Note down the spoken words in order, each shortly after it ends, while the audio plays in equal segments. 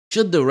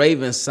Should the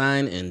Ravens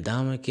sign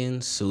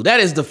Ndamukong Suh? That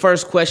is the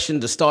first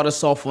question to start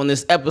us off on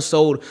this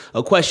episode.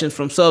 A question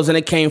from subs, and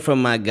it came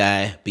from my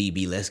guy,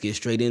 BB. Let's get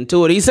straight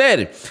into it. He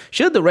said,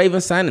 should the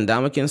Ravens sign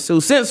Ndamukong Suh?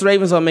 Since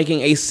Ravens are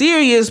making a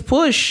serious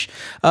push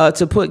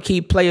to put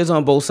key players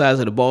on both sides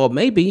of the ball,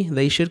 maybe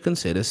they should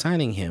consider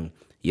signing him.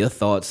 Your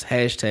thoughts?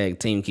 Hashtag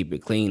team keep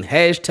it clean.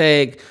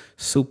 Hashtag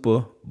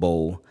Super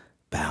Bowl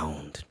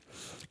bound.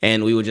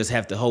 And we would just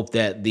have to hope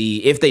that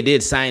if they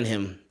did sign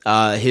him,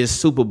 his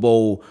Super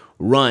Bowl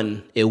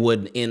run, it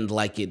wouldn't end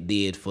like it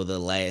did for the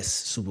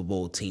last Super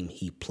Bowl team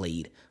he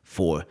played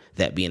for,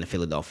 that being the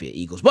Philadelphia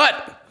Eagles.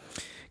 But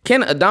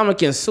can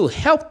Ndamukong Suh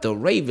help the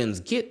Ravens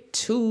get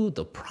to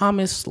the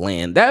promised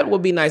land? That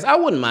would be nice. I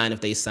wouldn't mind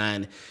if they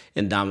signed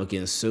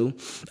Ndamukong Suh.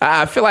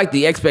 I feel like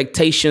the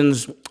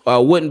expectations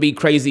wouldn't be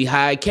crazy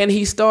high. Can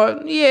he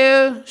start?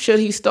 Yeah. Should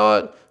he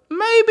start?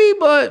 Maybe,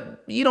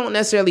 but you don't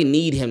necessarily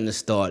need him to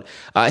start.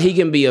 He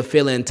can be a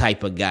fill-in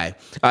type of guy.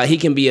 He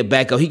can be a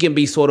backup. He can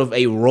be sort of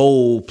a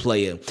role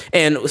player.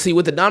 And see,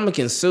 with the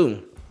Ndamukong Suh,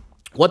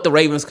 what the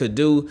Ravens could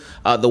do,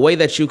 the way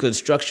that you could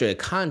structure a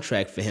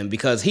contract for him,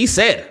 because he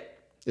said,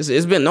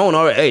 it's been known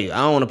already, hey, I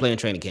don't want to play in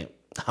training camp.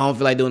 I don't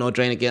feel like doing no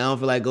training camp. I don't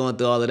feel like going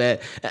through all of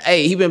that.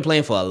 Hey, he's been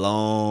playing for a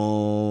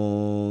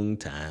long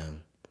time.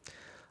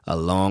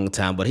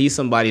 But he's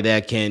somebody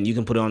that you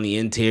can put on the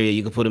interior,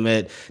 you can put him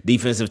at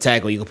defensive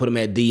tackle, you can put him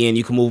at DN,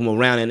 you can move him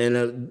around.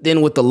 And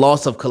then with the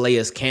loss of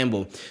Calais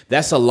Campbell,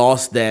 that's a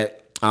loss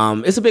that,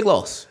 it's a big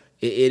loss.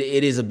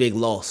 It is a big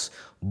loss.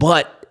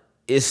 But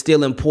it's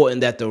still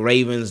important that the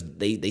Ravens,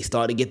 they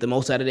start to get the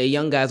most out of their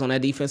young guys on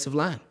that defensive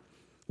line.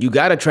 You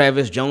got a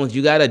Travis Jones,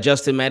 you got a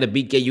Justin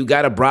Madubuike, you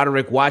got a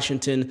Broderick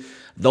Washington.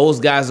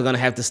 Those guys are going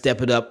to have to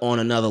step it up on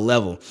another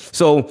level.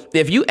 So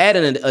if you add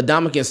an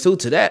Ndamukong Suh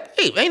to that,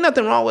 hey, ain't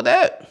nothing wrong with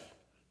that.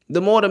 The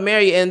more the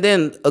merrier. And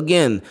then,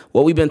 again,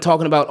 what we've been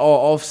talking about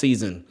all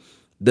offseason,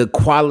 the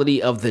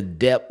quality of the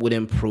depth would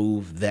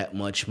improve that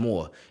much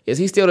more. Is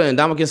he still the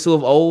Ndamukong Suh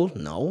of old?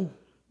 No.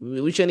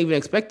 We shouldn't even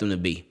expect him to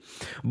be.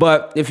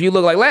 But if you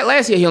look like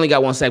last year, he only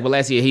got 1 sack, but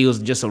last year he was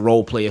just a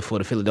role player for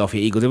the Philadelphia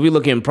Eagles. If we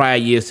look in prior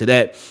years to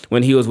that,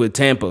 when he was with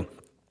Tampa,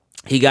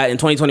 in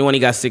 2021, he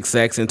got 6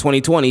 sacks. In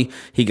 2020,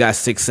 he got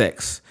 6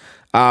 sacks.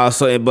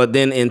 But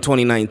then in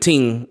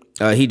 2019,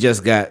 he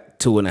just got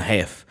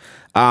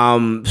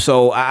 2.5.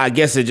 So I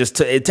guess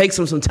it takes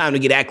him some time to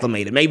get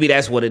acclimated. Maybe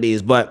that's what it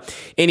is. But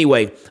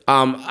anyway,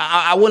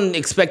 I wouldn't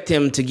expect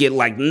him to get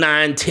like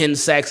 9, 10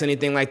 sacks,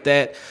 anything like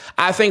that.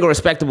 I think a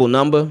respectable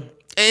number.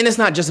 And it's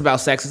not just about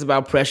sacks. It's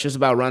about pressure. It's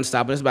about run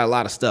stopping. It's about a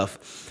lot of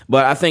stuff.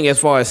 But I think as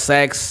far as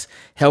sacks,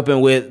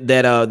 helping with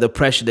that the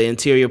pressure, the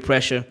interior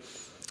pressure,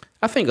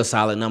 I think a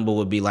solid number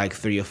would be like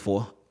 3 or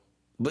 4.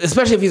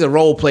 Especially if he's a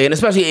role player, and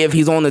especially if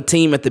he's on the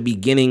team at the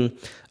beginning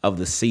of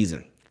the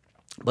season.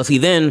 But see,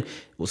 then,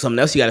 something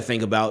else you got to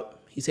think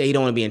about, he said he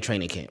don't want to be in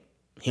training camp.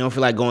 He don't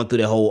feel like going through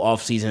the whole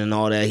offseason and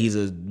all that. He's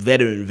a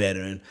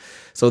veteran.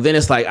 So then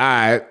it's like, all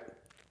right,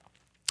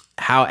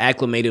 how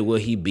acclimated will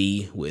he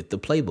be with the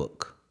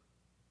playbook?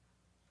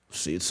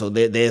 See, so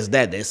there's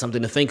that. There's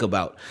something to think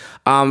about.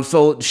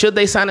 So should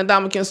they sign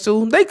Ndamukong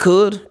Suh? They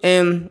could,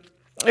 and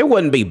it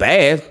wouldn't be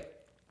bad.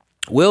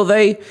 Will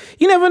they?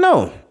 You never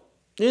know.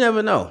 You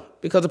never know.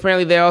 Because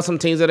apparently there are some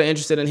teams that are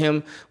interested in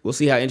him. We'll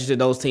see how interested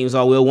those teams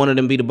are. Will one of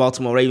them be the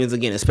Baltimore Ravens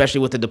again,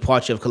 especially with the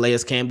departure of Calais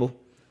Campbell?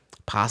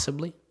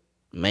 Possibly.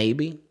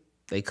 Maybe.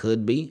 They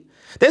could be.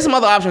 There's some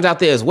other options out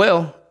there as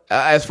well,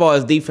 as far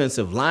as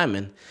defensive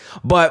linemen.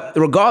 But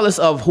regardless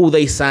of who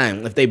they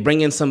sign, if they bring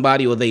in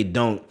somebody or they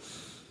don't,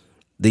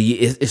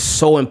 it's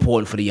so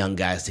important for the young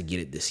guys to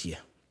get it this year.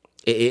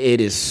 It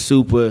is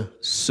super,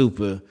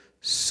 super,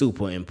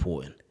 super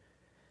important.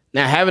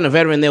 Now, having a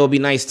veteran there would be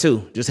nice,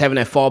 too. Just having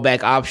that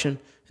fallback option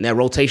and that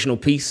rotational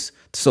piece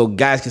so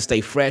guys can stay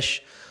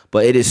fresh.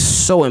 But it is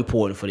so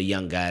important for the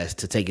young guys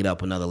to take it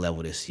up another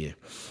level this year.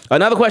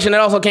 Another question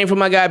that also came from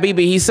my guy, BB.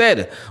 He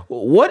said,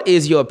 what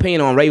is your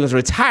opinion on Ravens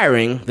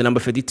retiring the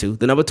number 52,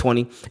 the number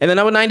 20, and the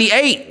number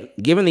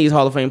 98, giving these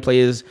Hall of Fame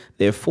players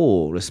their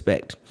full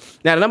respect?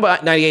 Now, the number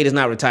 98 is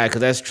not retired because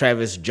that's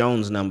Travis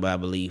Jones' number, I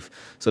believe.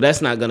 So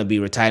that's not going to be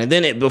retired. And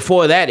then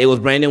before that, it was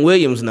Brandon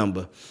Williams'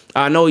 number.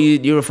 I know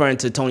you're referring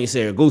to Tony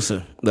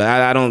Siragusa, but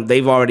I don't.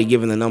 They've already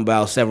given the number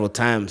out several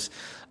times.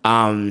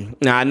 Now,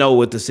 I know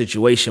with the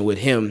situation with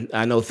him,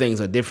 I know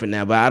things are different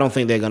now, but I don't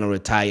think they're going to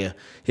retire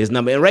his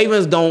number. And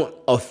Ravens don't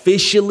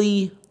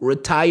officially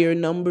retire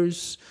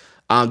numbers.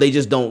 They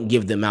just don't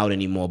give them out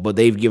anymore. But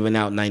they've given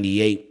out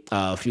 98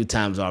 a few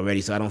times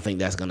already, so I don't think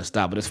that's going to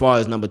stop. But as far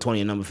as number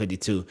 20 and number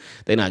 52,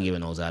 they're not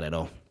giving those out at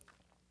all.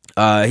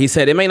 He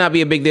said, it may not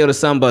be a big deal to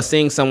some, but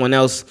seeing someone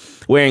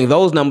else wearing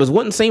those numbers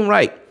wouldn't seem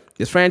right.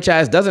 This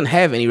franchise doesn't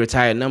have any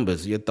retired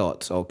numbers. Your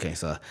thoughts? Okay,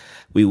 so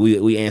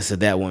we answered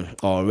that one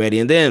already.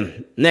 And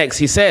then next,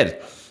 he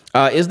said,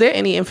 is there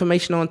any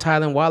information on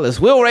Tylan Wallace?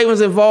 Will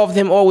Ravens involve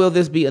him, or will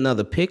this be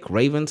another pick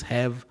Ravens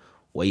have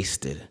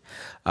wasted?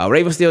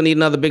 Ravens still need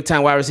another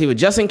big-time wide receiver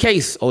just in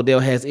case Odell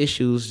has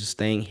issues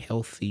staying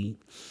healthy.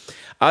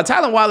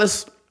 Tylan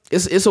Wallace,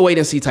 it's a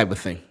wait-and-see type of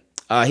thing.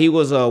 He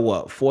was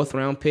a fourth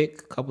round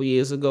pick a couple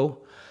years ago.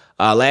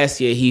 Last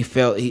year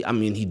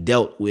he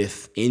dealt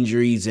with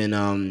injuries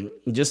and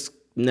just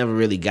never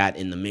really got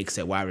in the mix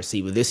at wide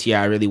receiver. This year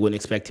I really wouldn't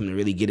expect him to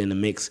really get in the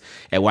mix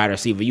at wide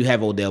receiver. You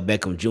have Odell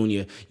Beckham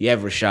Jr., you have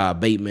Rashad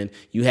Bateman,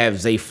 you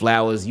have Zay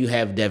Flowers, you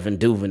have Devin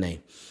Duvernay.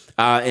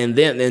 And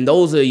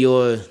those are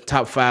your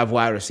top 5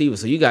 wide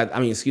receivers. So you got,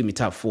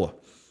 top 4.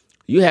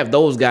 You have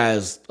those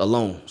guys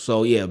alone.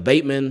 So yeah,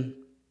 Bateman,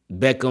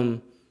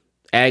 Beckham,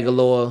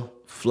 Aguilar,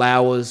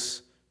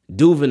 Flowers,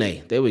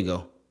 Duvernay. There we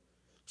go.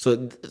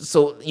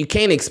 So you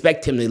can't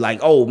expect him to like,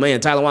 oh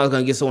man, Tyler Wilder's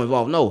gonna get so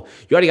involved. No,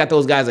 you already got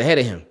those guys ahead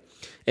of him.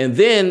 And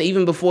then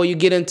even before you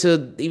get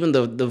into even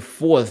the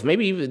fourth,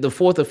 maybe even the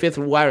 4th or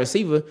 5th wide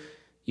receiver,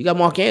 you got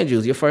Mark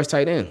Andrews, your first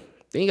tight end.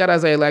 Then you got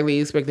Isaiah Likely.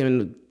 You expect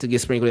him to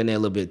get sprinkled in there a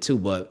little bit too,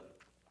 but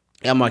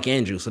you got Mark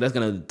Andrews, so that's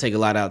gonna take a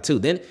lot out too.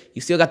 Then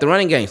you still got the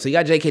running game. So you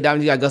got J.K.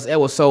 Dobbins, you got Gus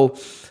Edwards. So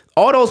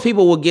all those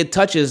people will get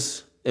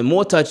touches and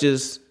more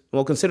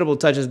considerable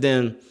touches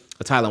than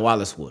a Tylan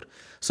Wallace would.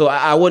 So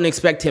I wouldn't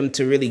expect him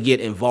to really get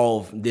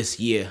involved this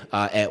year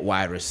at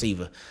wide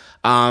receiver.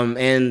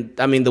 And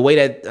I mean, the way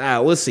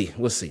that we'll see.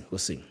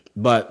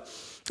 But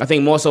I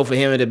think more so for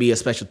him, it'll be a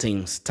special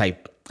teams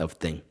type of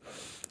thing.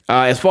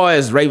 As far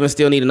as Ravens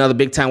still need another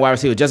big time wide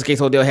receiver, just in case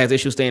Odell has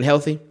issues staying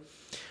healthy.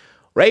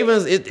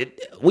 Ravens,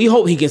 we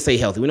hope he can stay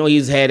healthy. We know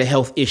he's had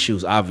health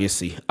issues,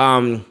 obviously.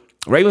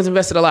 Ravens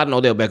invested a lot in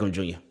Odell Beckham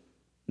Jr.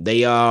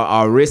 They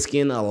are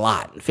risking a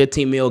lot.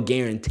 $15 million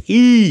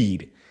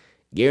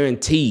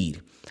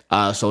guaranteed.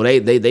 So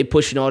they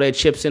pushing all their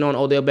chips in on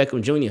Odell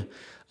Beckham Jr.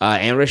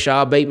 And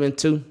Rashad Bateman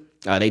too.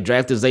 They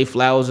drafted Zay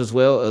Flowers as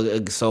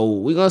well. So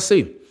we're gonna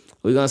see.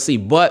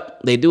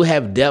 But they do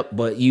have depth.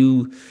 But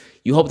you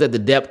hope that the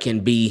depth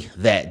can be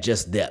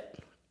just depth.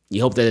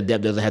 You hope that the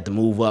depth doesn't have to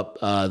move up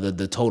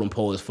the totem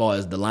pole as far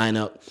as the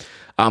lineup.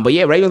 But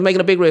yeah, Ravens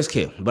making a big risk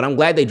here. But I'm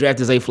glad they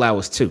drafted Zay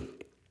Flowers too,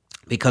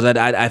 because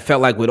I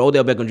felt like with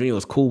Odell Beckham Jr.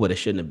 was cool, but it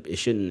shouldn't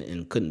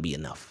and couldn't be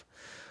enough.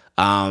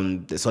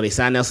 So they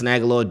signed Nelson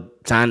Aguilar,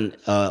 signed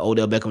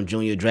Odell Beckham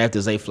Jr.,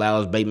 drafted Zay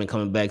Flowers, Bateman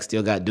coming back,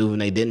 still got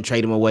Duvernay, didn't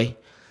trade him away.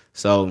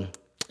 So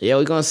yeah,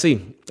 we're gonna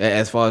see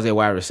as far as their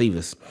wide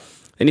receivers.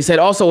 And he said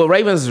also, will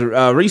Ravens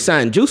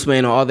re-sign Juice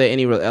Man, or are there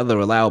any other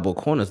reliable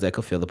corners that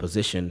could fill the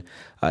position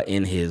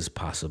in his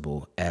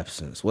possible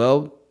absence?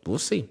 Well, we'll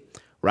see.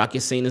 Rock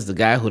Ya-Sin is the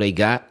guy who they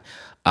got.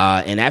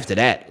 And after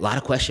that, a lot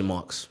of question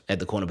marks at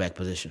the cornerback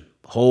position.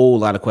 Whole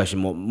lot of question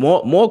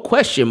marks. More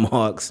question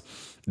marks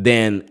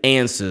than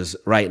answers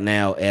right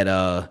now at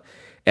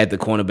the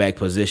cornerback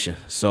position.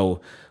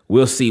 So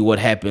we'll see what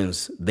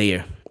happens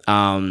there.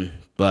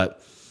 But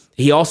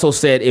he also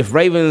said if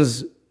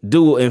Ravens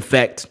do, in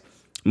fact,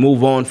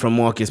 move on from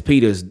Marcus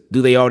Peters,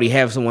 do they already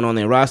have someone on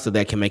their roster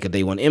that can make a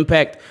day one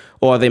impact,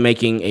 or are they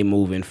making a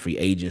move in free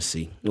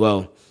agency?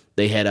 Well,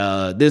 they had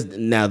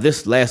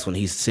this last one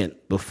he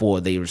sent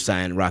before they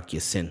signed Rock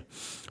Ya-Sin.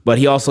 But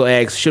he also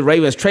asked, should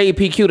Ravens trade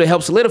PQ to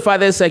help solidify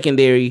their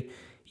secondary?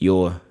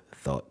 Your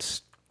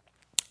thoughts?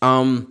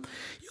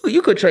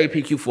 You could trade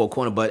PQ for a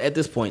corner, but at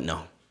this point,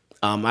 no.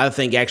 I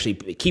think actually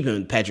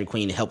keeping Patrick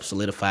Queen helps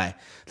solidify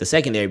the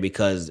secondary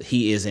because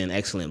he is an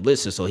excellent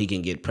blitzer, so he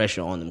can get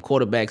pressure on them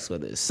quarterbacks,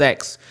 whether it's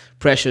sacks,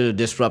 pressure,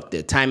 disrupt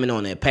their timing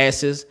on their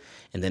passes,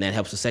 and then that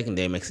helps the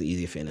secondary, makes it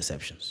easier for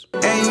interceptions.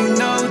 And you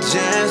know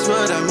just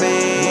what I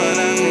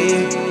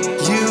mean.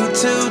 You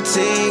too,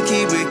 team,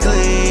 keep it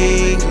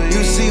clean.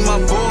 You see my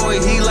boy,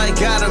 he like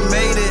gotta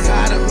made it.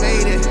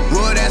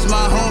 Boy, that's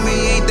my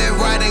homie, ain't that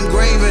right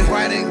engraving?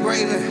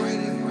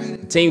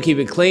 Team, keep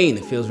it clean.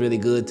 It feels really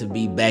good to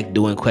be back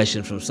doing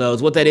questions from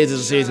subs. What that is a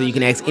series where you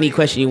can ask any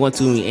question you want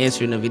to and we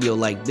answer in a video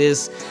like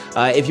this.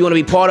 If you want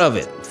to be part of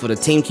it for the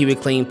Team Keep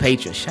It Clean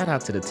patrons, shout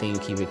out to the Team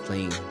Keep It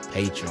Clean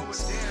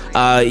patrons.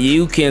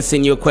 You can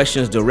send your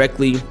questions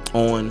directly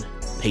on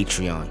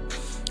Patreon.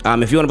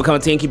 If you want to become a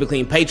Team Keep It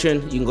Clean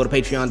patron, you can go to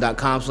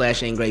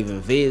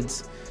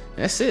patreon.com/Ingravenvids.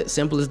 That's it.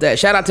 Simple as that.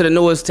 Shout out to the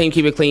newest Team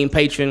Keep It Clean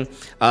patron,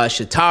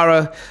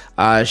 Shatara.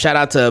 Shout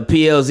out to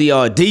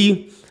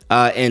PLZRD.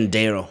 And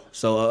Daryl.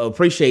 So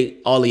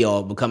appreciate all of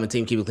y'all becoming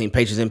Team Keep It Clean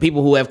patrons and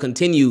people who have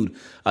continued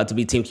to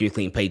be Team Keep It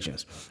Clean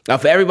patrons.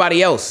 For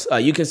everybody else,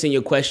 you can send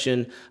your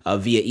question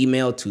via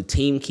email to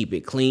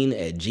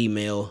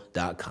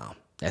teamkeepitclean@gmail.com.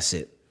 That's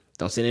it.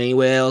 Don't send it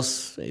anywhere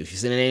else. If you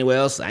send it anywhere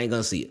else, I ain't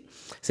going to see it.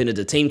 Send it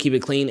to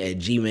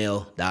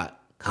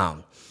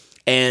teamkeepitclean@gmail.com.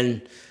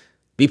 And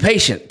be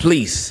patient,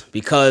 please,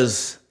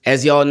 because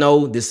as y'all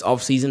know, this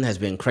offseason has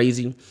been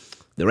crazy.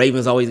 The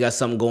Ravens always got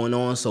something going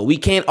on, so we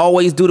can't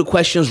always do the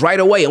questions right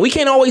away. And we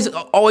can't always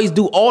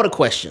do all the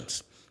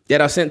questions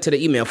that are sent to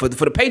the email. For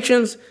the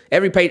patrons,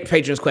 every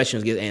patron's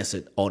questions get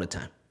answered all the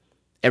time,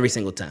 every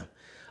single time.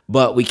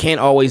 But we can't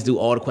always do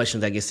all the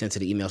questions that get sent to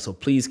the email, so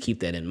please keep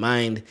that in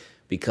mind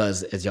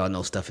because, as y'all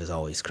know, stuff is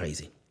always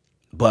crazy.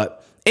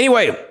 But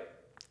anyway,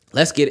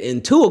 let's get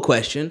into a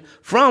question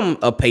from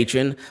a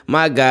patron,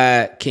 my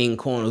guy, King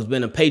Corn, who's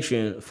been a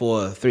patron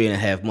for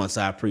 3.5 months.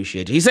 I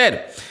appreciate you. He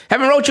said,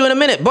 haven't wrote you in a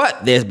minute,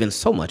 but there's been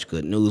so much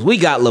good news. We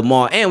got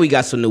Lamar and we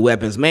got some new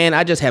weapons. Man,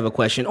 I just have a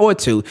question or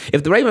two.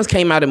 If the Ravens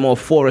came out in more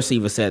 4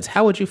 receiver sets,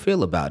 how would you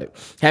feel about it?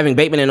 Having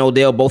Bateman and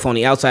Odell both on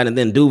the outside and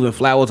then Duve and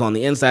Flowers on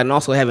the inside and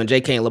also having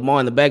J.K. and Lamar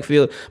in the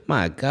backfield,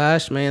 my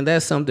gosh, man,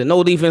 that's something.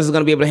 No defense is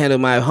going to be able to handle,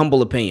 my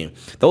humble opinion.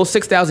 Those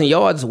 6,000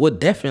 yards would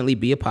definitely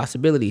be a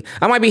possibility.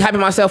 I might be hyping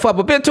myself up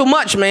a bit too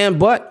much, man,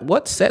 but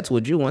what sets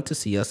would you want to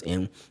see us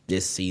in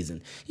this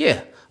season?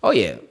 Yeah. Oh,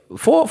 yeah.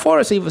 Four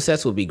receiver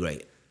sets would be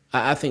great.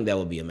 I think that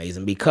would be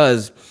amazing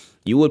because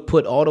you would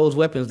put all those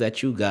weapons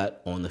that you got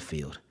on the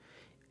field.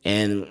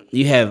 And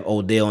you have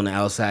Odell on the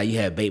outside. You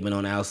have Bateman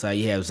on the outside.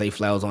 You have Zay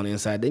Flowers on the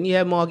inside. Then you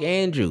have Mark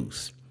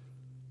Andrews.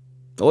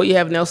 Or you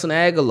have Nelson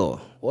Aguilar.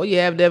 Or you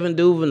have Devin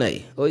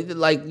Duvernay. Or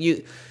like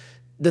you.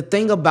 The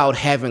thing about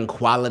having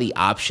quality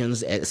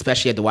options,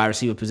 especially at the wide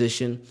receiver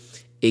position,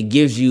 it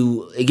gives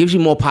you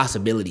more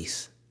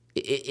possibilities.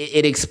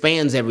 It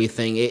expands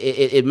everything.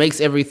 It makes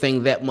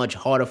everything that much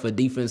harder for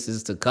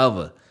defenses to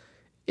cover.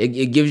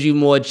 It gives you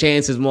more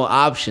chances, more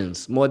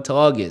options, more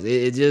targets.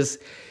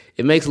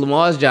 It makes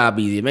Lamar's job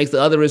easier. It makes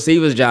the other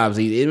receivers' jobs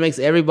easier. It makes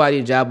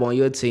everybody's job on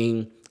your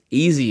team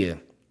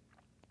easier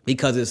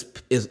because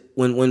it's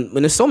when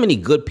there's so many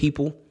good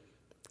people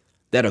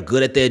that are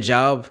good at their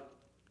job,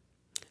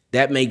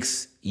 that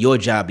makes your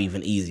job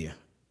even easier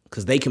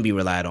because they can be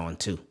relied on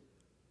too.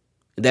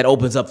 That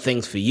opens up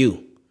things for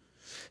you.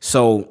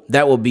 So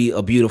that will be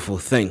a beautiful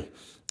thing.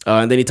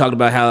 And then he talked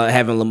about how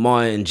having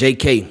Lamar and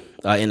J.K.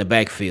 In the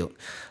backfield.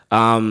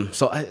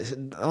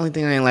 The only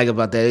thing I ain't like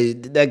about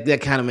that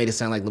kind of made it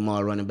sound like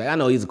Lamar running back. I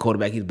know he's a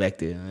quarterback. He's back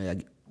there.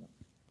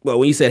 Well,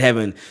 when you said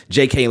having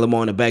J.K. and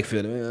Lamar in the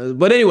backfield.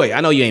 But anyway,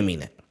 I know you ain't mean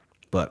that.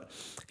 But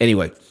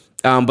anyway.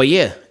 But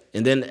yeah.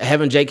 And then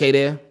having J.K.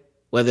 there,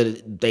 whether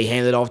they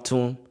hand it off to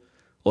him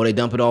or they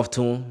dump it off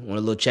to him on a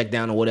little check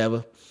down or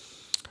whatever.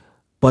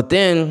 But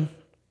then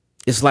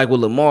it's like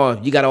with Lamar,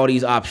 you got all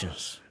these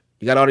options.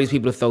 You got all these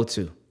people to throw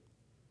to.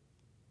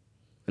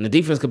 And the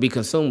defense could be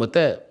consumed with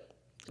that.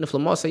 And if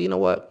Lamar say, you know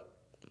what?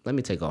 Let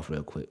me take off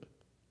real quick.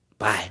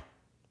 Bye.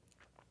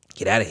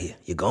 Get out of here.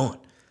 You're gone.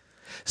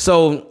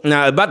 So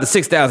now about the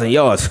 6,000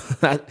 yards.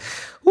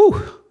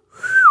 Whew.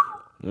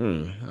 I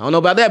don't know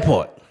about that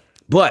part.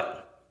 But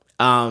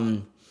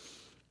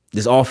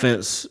this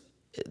offense,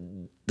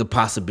 the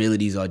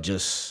possibilities are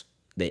just,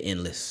 they're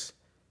endless.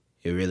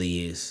 It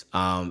really is.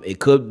 There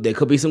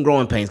could be some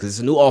growing pains because it's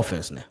a new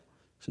offense now.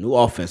 It's a new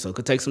offense, so it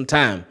could take some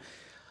time.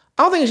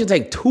 I don't think it should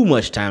take too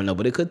much time, though,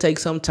 but it could take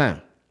some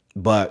time.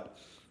 But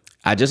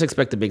I just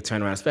expect a big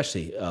turnaround,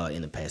 especially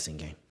in the passing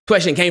game.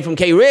 Question came from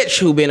K. Rich,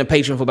 who been a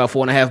patron for about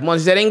 4.5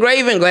 months. He said,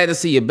 Ingraven, glad to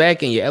see you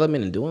back in your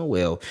element and doing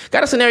well.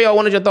 Got a scenario I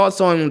wanted your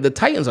thoughts on. The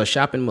Titans are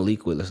shopping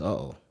Malik Willis.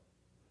 Uh-oh.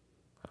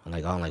 I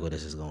don't like where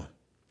this is going.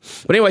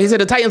 But anyway, he said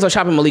the Titans are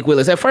shopping Malik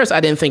Willis. At first, I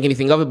didn't think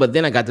anything of it, but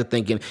then I got to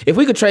thinking, if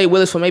we could trade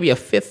Willis for maybe a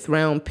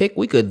 5th-round pick,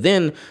 we could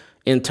then,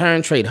 in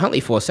turn, trade Huntley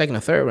for a 2nd or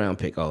 3rd-round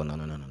pick. Oh, no.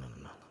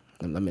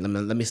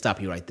 Let me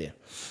stop you right there.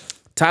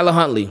 Tyler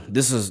Huntley,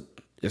 this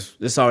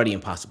is already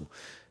impossible.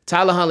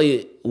 Tyler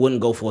Huntley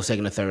wouldn't go for a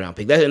 2nd or 3rd-round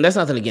pick. And that's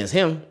nothing against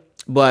him,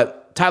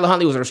 but Tyler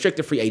Huntley was a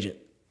restricted free agent.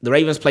 The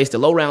Ravens placed a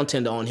low-round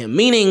tender on him,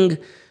 meaning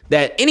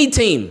that any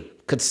team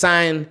could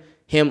sign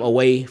him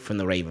away from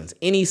the Ravens.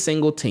 Any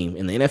single team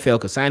in the NFL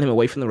could sign him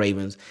away from the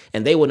Ravens,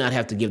 and they would not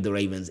have to give the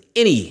Ravens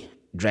any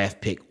draft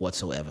pick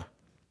whatsoever.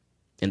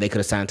 And they could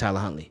have signed Tyler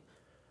Huntley.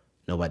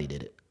 Nobody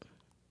did it.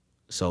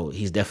 So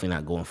he's definitely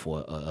not going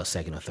for a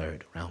 2nd or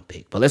 3rd-round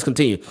pick. But let's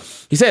continue.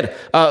 He said,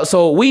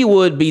 so we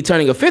would be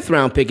turning a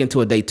 5th-round pick into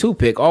a day 2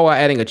 pick, all while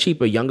adding a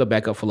cheaper, younger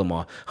backup for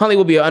Lamar. Huntley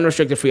will be an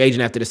unrestricted free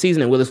agent after the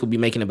season, and Willis will be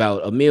making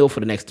about $1 million for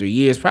the next 3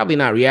 years. Probably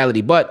not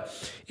reality, but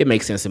it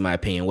makes sense in my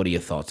opinion. What are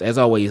your thoughts? As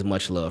always,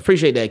 much love.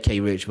 Appreciate that, K.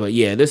 Rich. But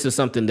yeah, this is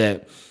something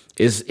that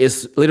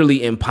is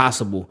literally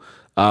impossible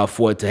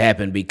for it to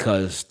happen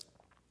because,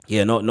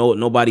 yeah,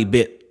 nobody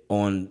bit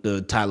on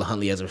the Tyler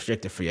Huntley as a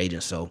restricted free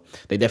agent, so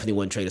they definitely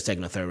wouldn't trade a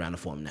 2nd or 3rd-rounder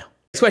for him now.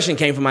 This question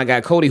came from my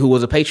guy Cody, who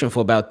was a patron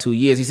for about 2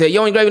 years. He said,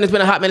 yo, Ingraven, it's been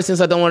a hot minute since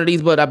I've done one of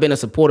these, but I've been a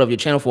supporter of your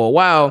channel for a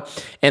while,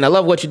 and I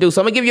love what you do, so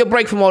I'm going to give you a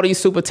break from all these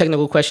super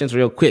technical questions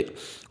real quick.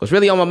 What's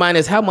really on my mind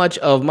is how much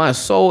of my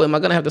soul am I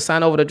going to have to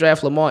sign over to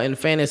draft Lamar in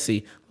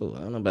fantasy? Ooh, I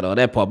don't know about all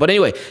that part. But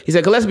anyway, he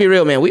said, let's be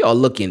real, man. We are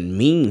looking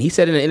mean. He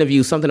said in an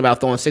interview something about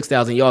throwing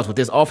 6,000 yards with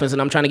this offense,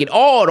 and I'm trying to get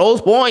all those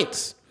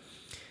points.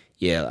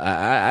 Yeah,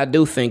 I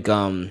do think...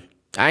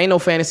 I ain't no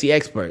fantasy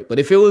expert, but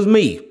if it was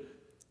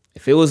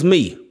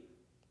me,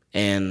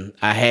 and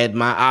I had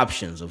my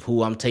options of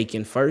who I'm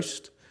taking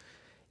first,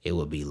 it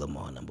would be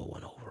Lamar #1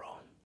 overall.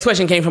 This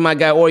question came from my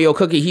guy Oreo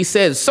Cookie. He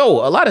says,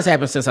 so a lot has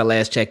happened since I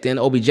last checked in.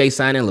 OBJ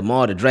signing,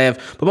 Lamar the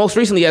draft, but most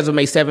recently as of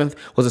May 7th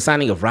was the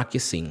signing of Rock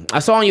Yassin. I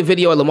saw on your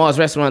video at Lamar's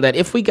restaurant that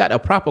if we got a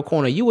proper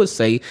corner, you would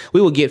say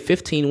we would get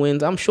 15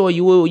 wins. I'm sure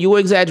you were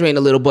exaggerating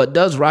a little, but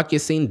does Rock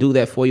Yassin do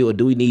that for you or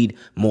do we need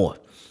more?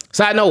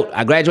 Side note,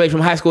 I graduate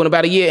from high school in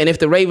about a year, and if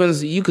the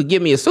Ravens, you could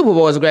give me a Super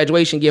Bowl as a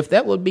graduation gift,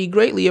 that would be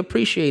greatly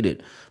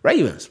appreciated.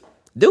 Ravens,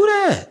 do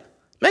that.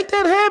 Make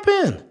that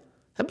happen.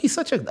 That'd be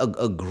such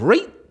a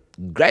great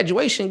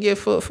graduation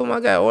gift for my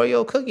guy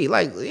Oreo Cookie.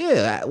 Like,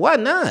 yeah, why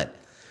not?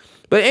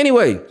 But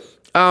anyway,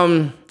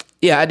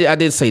 yeah, I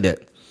did say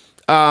that.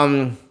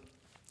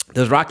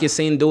 Does Rock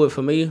Ya-Sin do it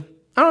for me?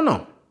 I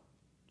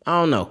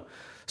don't know.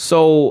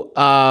 So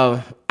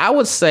I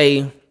would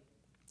say,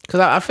 because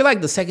I feel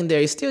like the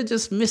secondary is still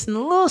just missing a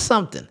little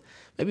something.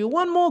 Maybe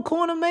one more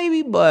corner,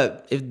 maybe.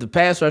 But if the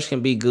pass rush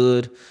can be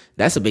good,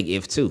 that's a big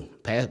if too.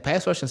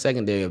 Pass rush and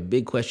secondary are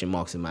big question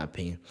marks in my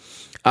opinion.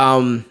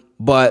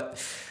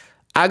 But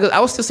I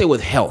would still say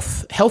with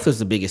health. Health is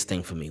the biggest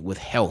thing for me. With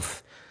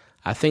health,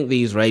 I think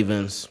these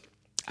Ravens,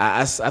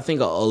 I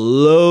think a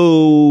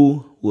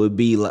low would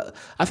be,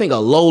 I think a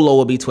low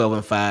would be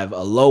 12-5. A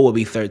low would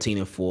be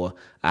 13-4.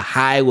 A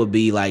high would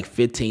be like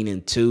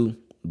 15-2,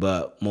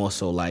 but more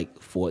so like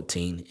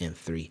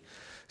 14-3.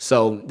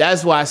 So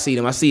that's why I see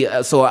them. I see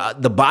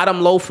the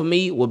bottom low for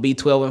me would be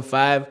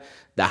 12-5.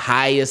 The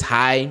highest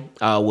high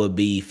would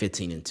be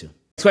 15-2.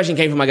 This question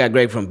came from my guy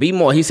Greg from B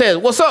More. He said,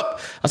 "What's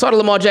up? I saw the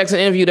Lamar Jackson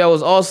interview. That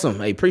was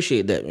awesome. I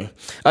appreciate that, man.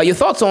 Your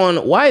thoughts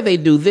on why they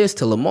do this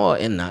to Lamar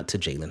and not to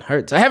Jalen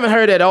Hurts? I haven't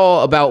heard at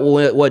all about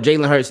what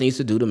Jalen Hurts needs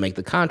to do to make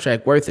the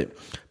contract worth it.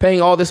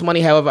 Paying all this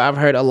money, however, I've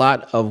heard a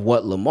lot of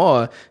what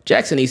Lamar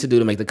Jackson needs to do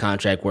to make the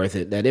contract worth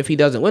it. That if he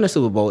doesn't win a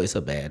Super Bowl, it's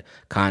a bad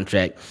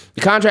contract.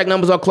 The contract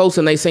numbers are close,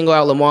 and they single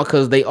out Lamar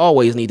because they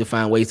always need to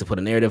find ways to put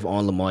a narrative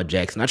on Lamar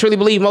Jackson. I truly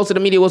believe most of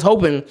the media was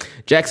hoping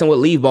Jackson would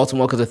leave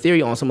Baltimore because the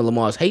theory on some of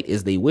Lamar's hate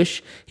is they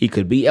wish he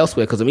could be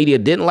elsewhere because the media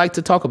didn't like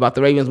to talk about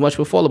the Ravens much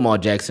before Lamar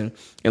Jackson,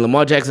 and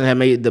Lamar Jackson had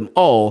made them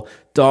all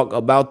talk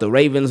about the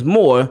Ravens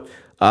more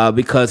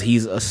because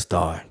he's a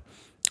star.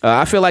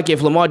 I feel like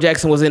if Lamar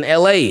Jackson was in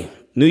L.A.,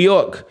 New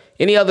York,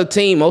 any other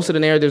team, most of the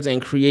narratives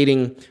and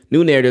creating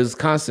new narratives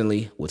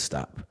constantly would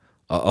stop.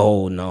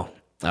 Oh, no.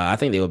 I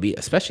think they would be,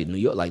 especially New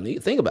York. Like,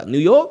 think about New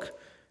York,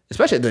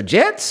 especially the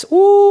Jets.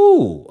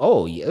 Ooh.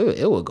 Oh, yeah,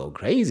 it would go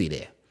crazy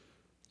there.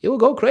 It would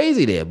go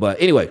crazy there. But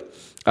anyway,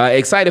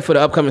 excited for the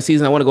upcoming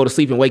season. I want to go to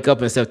sleep and wake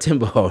up in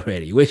September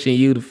already. Wishing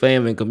you, the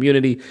fam and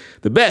community,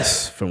 the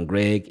best from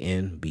Greg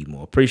and B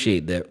More.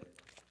 Appreciate that.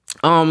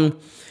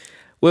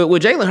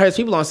 With Jalen Hurts,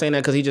 people aren't saying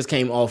that because he just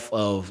came off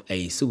of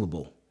a Super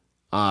Bowl.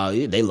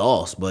 They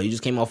lost, but he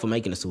just came off of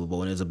making a Super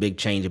Bowl, and it was a big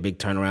change, a big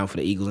turnaround for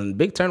the Eagles, and a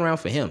big turnaround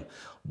for him.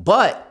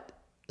 But,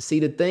 see,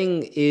 the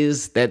thing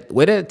is that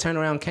where that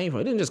turnaround came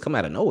from, it didn't just come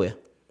out of nowhere.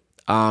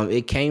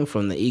 It came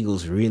from the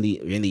Eagles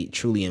really,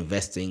 truly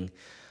investing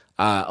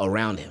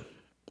around him.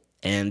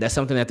 And that's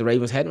something that the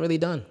Ravens hadn't really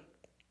done.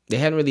 They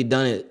hadn't really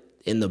done it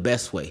in the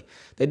best way.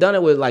 They done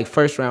it with, like,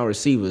 first-round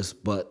receivers,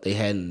 but they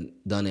hadn't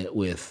done it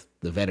with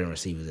the veteran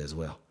receivers as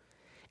well.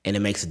 And it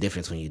makes a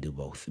difference when you do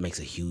both. It makes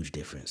a huge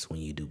difference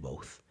when you do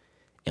both.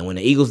 And when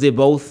the Eagles did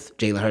both,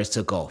 Jalen Hurts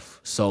took off.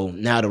 So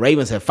now the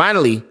Ravens have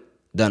finally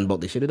done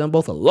both. They should have done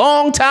both a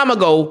long time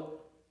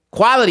ago.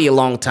 Quality a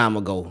long time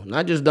ago.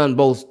 Not just done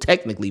both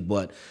technically,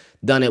 but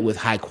done it with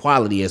high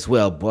quality as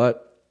well.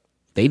 But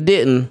they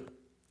didn't.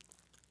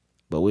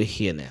 But we're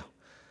here now.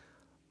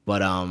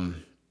 But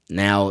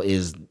now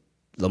is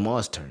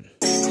Lamar's turn.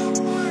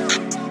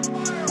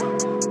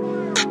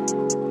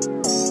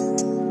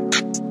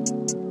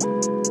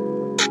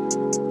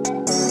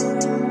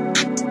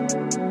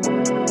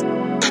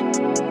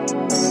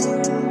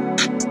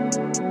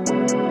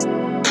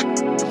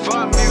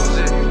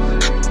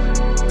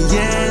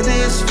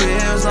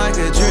 Feels like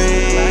a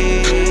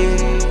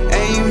dream,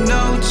 and you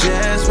know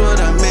just what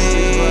I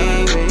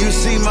mean. You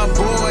see my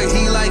boy,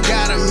 he like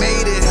gotta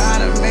made it.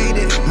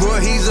 Boy,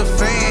 he's a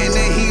fan,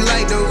 and he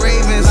like the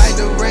Ravens,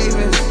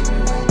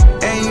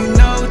 and you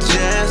know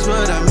just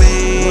what I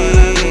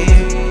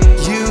mean.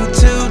 You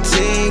two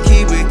team,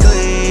 keep it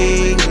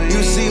clean.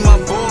 You see my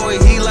boy,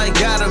 he like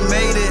gotta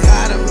made it.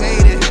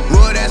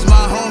 Boy, that's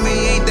my homie,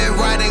 ain't that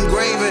right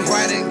engraving?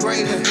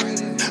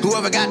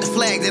 Whoever got the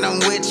flag, then I'm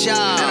with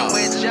y'all.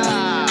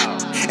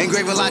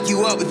 Engraven lock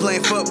you up, we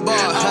playing football.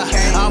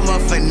 I'm a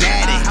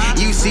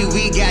fanatic. You see,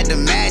 we got the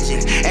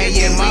magic. And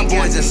yeah, my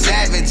boys are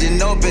savage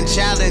and open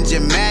challenge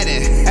and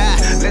Madden.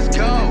 Let's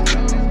go.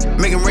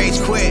 Make him rage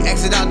quit,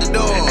 exit out the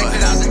door.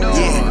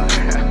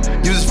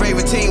 Yeah. Use his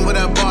favorite team with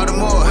up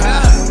Baltimore.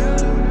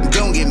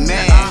 Don't get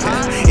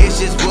mad. It's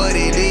just what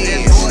it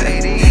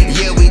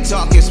is. Yeah, we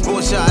talking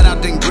sports, shout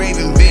out to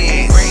Ingravenvids.